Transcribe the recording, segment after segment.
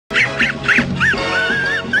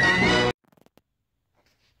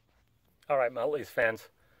Alright, Motley's fans,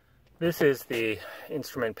 this is the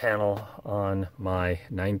instrument panel on my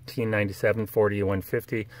 1997 Ford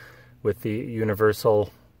E150 with the universal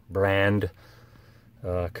brand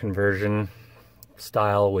conversion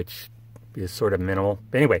style, which is sort of minimal.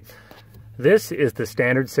 Anyway, this is the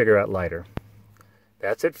standard cigarette lighter.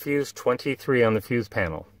 That's at fuse 23 on the fuse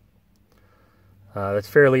panel. That's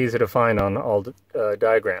fairly easy to find on all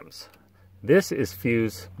diagrams. This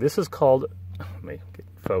is called, let me get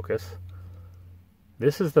focus.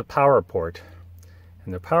 This is the power port,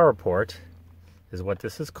 and the power port is what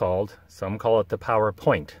this is called. Some call it the power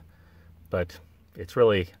point, but it's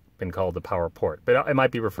really been called the power port, but it might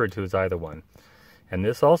be referred to as either one. And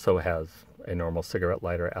this also has a normal cigarette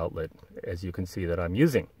lighter outlet, as you can see that I'm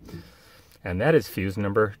using, and that is fuse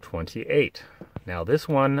number 28. Now this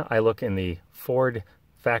one, I look in the Ford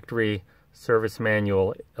factory service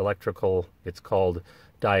manual electrical, it's called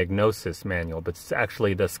diagnosis manual, but it's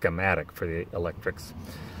actually the schematic for the electrics,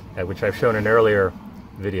 which I've shown in earlier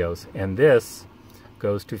videos. And this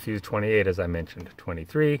goes to fuse 28, as I mentioned,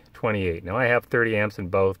 23, 28. Now I have 30 amps in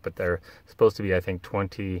both, but they're supposed to be, I think,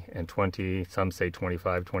 20 and 20. Some say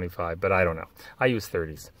 25, 25, but I don't know. I use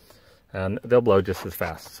 30s, and they'll blow just as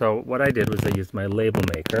fast. So what I did was I used my label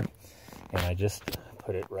maker, and I just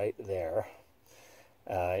put it right there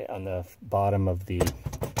on the bottom of the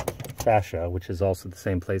fascia, which is also the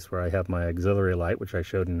same place where I have my auxiliary light, which I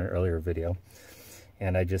showed in an earlier video.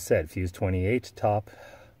 And I just said fuse 28 top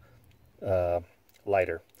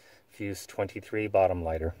lighter, fuse 23 bottom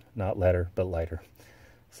lighter, not letter but lighter.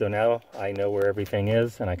 So now I know where everything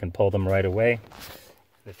is, and I can pull them right away.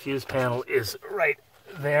 The fuse panel is right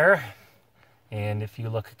there, and if you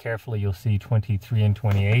look carefully you'll see 23 and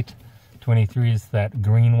 28. 23 is that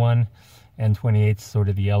green one, and 28 is sort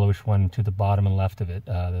of the yellowish one to the bottom and left of it.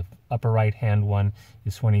 The upper right hand one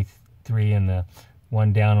is 23, and the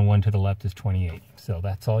one down and one to the left is 28. So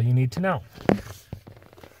that's all you need to know.